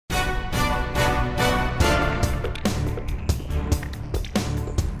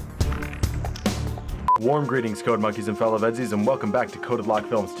Warm greetings, Code Monkeys and fellow VEDSies, and welcome back to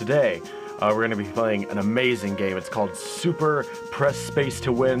CodedLockFilms. Today, we're going to be playing an amazing game. It's called Super Press Space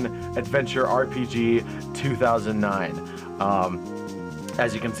to Win Adventure RPG 2009.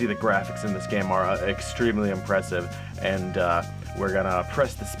 As you can see, the graphics in this game are extremely impressive, and we're going to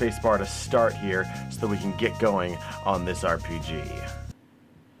press the spacebar to start here so that we can get going on this RPG.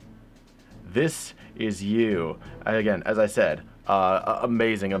 This is you. Again, as I said,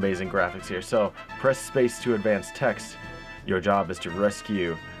 amazing graphics here. So press space to advance text. Your job is to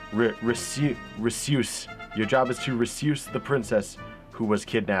rescue Resuse. Your job is to Resuse the princess who was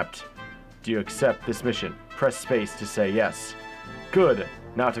kidnapped. Do you accept this mission? Press space to say yes. Good.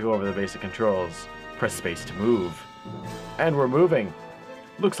 Now to go over the basic controls. Press space to move. And we're moving.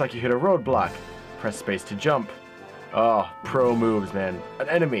 Looks like you hit a roadblock. Press space to jump. Oh, pro moves, man. An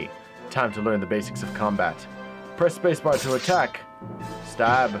enemy. Time to learn the basics of combat. Press spacebar to attack.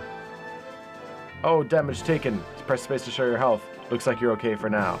 Stab. Oh, damage taken. Press space to show your health. Looks like you're okay for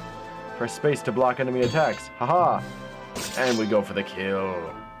now. Press space to block enemy attacks. Haha. And we go for the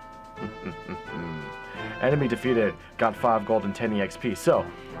kill. Enemy defeated. Got 5 gold and 10 EXP. So,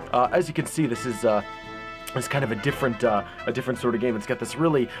 as you can see, this is it's kind of a different sort of game. It's got this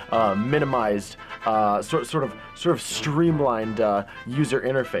really minimized, sort of streamlined user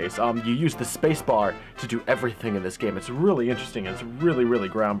interface. You use the spacebar to do everything in this game. It's really interesting. And it's really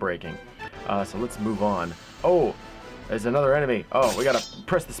groundbreaking. So let's move on. Oh, there's another enemy. Oh, we gotta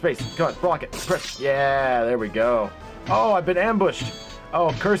press the space. Come on, block it. Press. Yeah, there we go. Oh, I've been ambushed.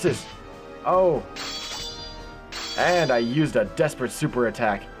 Oh, curses. Oh, and I used a desperate super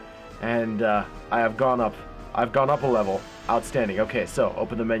attack. And I have gone up. I've gone up a level. Outstanding. Okay, so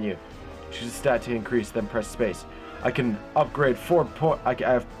open the menu. Choose a stat to increase, then press space. I can upgrade 4 points. I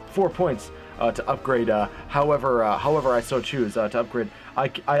have 4 points to upgrade. However I so choose to upgrade.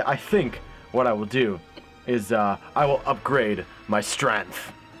 I think what I will do is I will upgrade my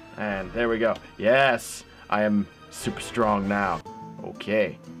strength. And there we go. Yes, I am super strong now.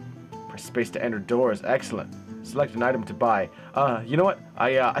 Okay. Press space to enter doors. Excellent. Select an item to buy. You know what?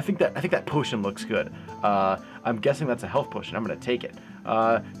 I think that potion looks good. I'm guessing that's a health potion. I'm gonna take it.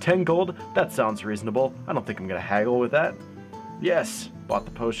 10 gold. That sounds reasonable. I don't think I'm gonna haggle with that. Yes, bought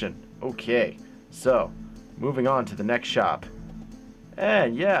the potion. Okay. So, moving on to the next shop.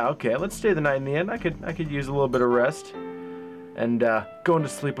 And yeah, okay. Let's stay the night in the inn. I could use a little bit of rest. And going to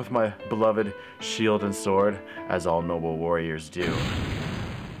sleep with my beloved shield and sword, as all noble warriors do.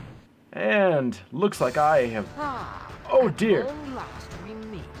 And looks like I have. Oh dear. Last we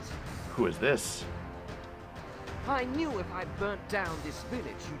meet. Who is this? I knew if I burnt down this village,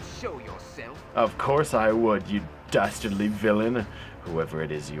 you'd show yourself. Of course I would, you dastardly villain, whoever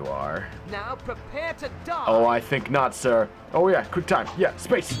it is you are. Now prepare to die. Oh, I think not, sir. Oh yeah, quick time. Yeah,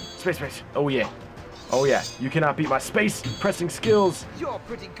 space. Oh yeah. Oh yeah. You cannot beat my space pressing skills. You're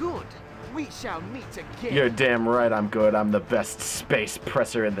pretty good. We shall meet again. You're damn right I'm good. I'm the best space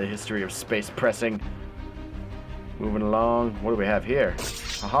presser in the history of space pressing. Moving along. What do we have here?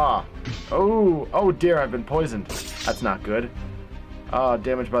 Aha. Oh dear, I've been poisoned. That's not good. Oh,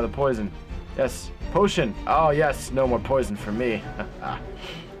 damaged by the poison. Yes, potion. Oh yes, no more poison for me.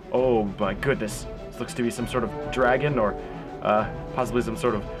 Oh my goodness. This looks to be some sort of dragon or possibly some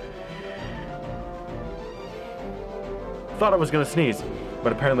sort of... Thought I was gonna sneeze.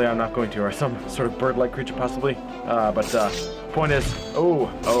 But apparently I'm not going to, or some sort of bird-like creature possibly. Point is,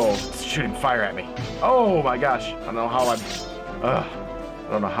 it's shooting fire at me. Oh my gosh, I don't know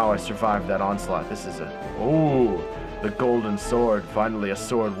how I survived that onslaught. This is the golden sword. Finally a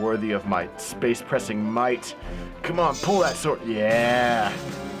sword worthy of my space-pressing might. Come on, pull that sword. Yeah.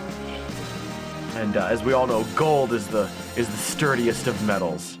 And as we all know, gold is the sturdiest of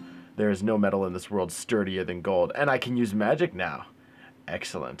metals. There is no metal in this world sturdier than gold, and I can use magic now.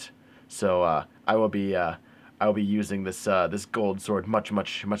 Excellent. So I will be using this gold sword much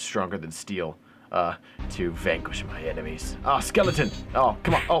stronger than steel to vanquish my enemies. Skeleton. Oh,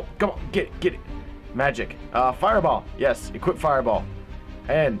 come on, get it. Magic. Fireball. Yes, equip fireball.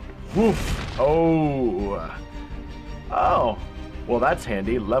 And woof. Oh, well that's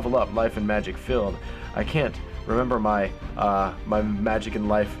handy. Level up, life and magic filled. I can't remember my my magic and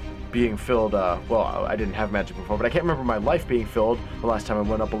life being filled, well, I didn't have magic before, but I can't remember my life being filled the last time I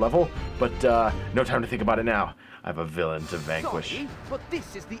went up a level, but no time to think about it now. I have a villain to vanquish. Sorry, but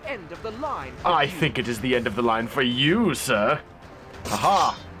this is the end of the line. I think it is the end of the line for you, sir.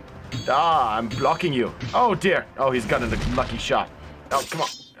 Aha! I'm blocking you. Oh dear. Oh, he's got a lucky shot. Oh, come on.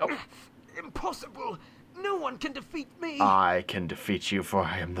 Oh. Impossible. No one can defeat me. I can defeat you, for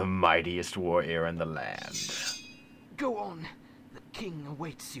I am the mightiest warrior in the land. Go on. The king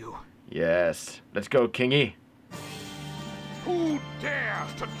awaits you. Yes. Let's go, Kingy. Who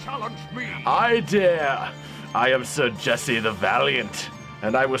dares to challenge me? I dare. I am Sir Jesse the Valiant,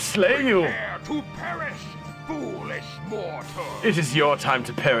 and I will slay you. Dare to perish, foolish mortal. It is your time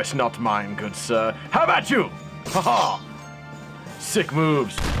to perish, not mine, good sir. How about you? Haha. Sick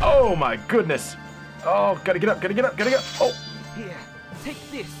moves. Oh my goodness. Oh, gotta get up, gotta get up, gotta get up. Oh. Here, take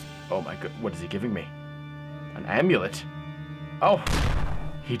this. Oh my god, what is he giving me? An amulet? Oh,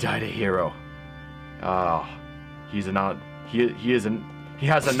 he died a hero. Oh, he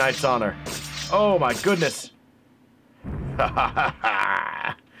has a knight's honor. Oh my goodness.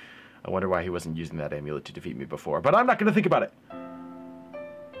 I wonder why he wasn't using that amulet to defeat me before, but I'm not gonna think about it.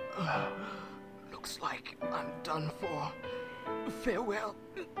 Looks like I'm done for. Farewell,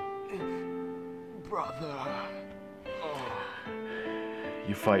 brother.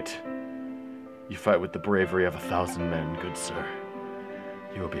 You fight with the bravery of 1,000 men, good sir.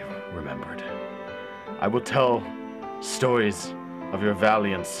 You will be remembered. I will tell stories of your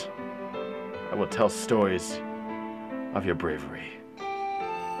valiance. I will tell stories of your bravery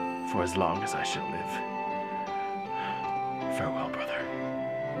for as long as I shall live. Farewell, brother.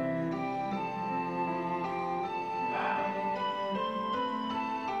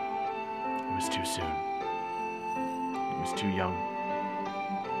 It was too soon. He was too young.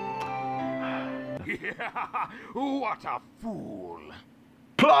 What a fool.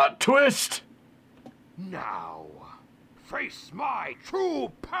 Plot twist! Now, face my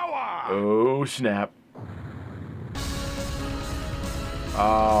true power. Oh, snap.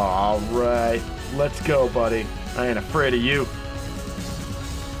 Oh, alright. Let's go, buddy. I ain't afraid of you.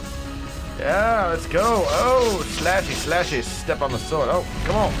 Yeah, let's go. Oh, slashy, slashy. Step on the sword. Oh,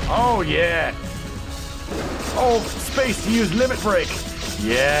 come on. Oh, yeah. Oh, space to use limit break.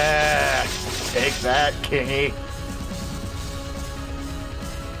 Yeah. Take that, Kingy.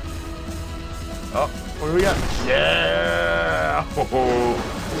 Oh, what do we got? Yeah.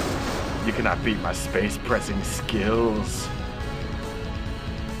 Oh, you cannot beat my space pressing skills.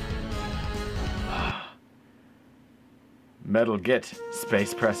 Metal Git,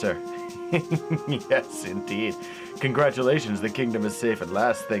 Space Presser. Yes, indeed. Congratulations, the kingdom is safe at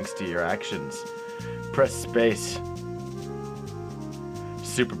last thanks to your actions. Press space.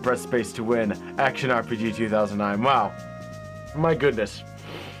 Super press space to win. Action RPG 2009. Wow. My goodness.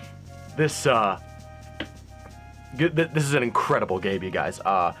 This is an incredible game, you guys.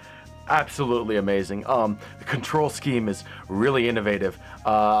 Absolutely amazing. The control scheme is really innovative.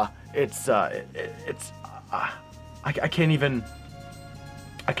 I can't even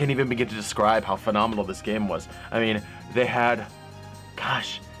begin to describe how phenomenal this game was. I mean, they had,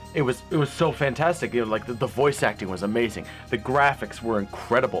 gosh, it was so fantastic. You know, like the voice acting was amazing. The graphics were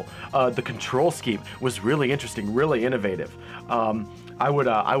incredible. The control scheme was really interesting, really innovative. I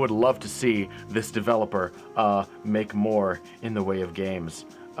would love to see this developer make more in the way of games.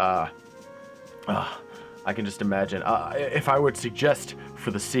 I can just imagine. If I would suggest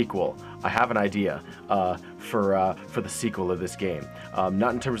for the sequel, I have an idea for the sequel of this game.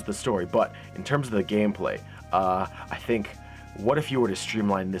 Not in terms of the story, but in terms of the gameplay. I think, what if you were to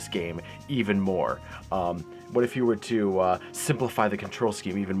streamline this game even more? What if you were to simplify the control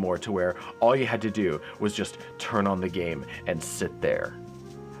scheme even more to where all you had to do was just turn on the game and sit there?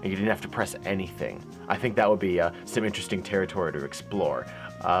 And you didn't have to press anything. I think that would be some interesting territory to explore.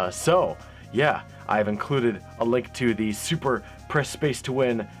 So, yeah, I've included a link to the Super Press Space to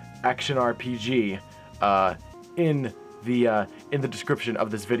Win action RPG in the description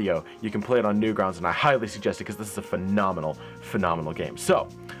of this video. You can play it on Newgrounds, and I highly suggest it because this is a phenomenal, phenomenal game. So,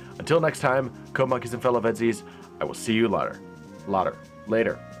 until next time, Code Monkeys and fellow VEDSies, I will see you later.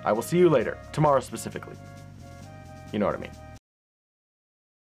 I will see you later. Tomorrow specifically. You know what I mean.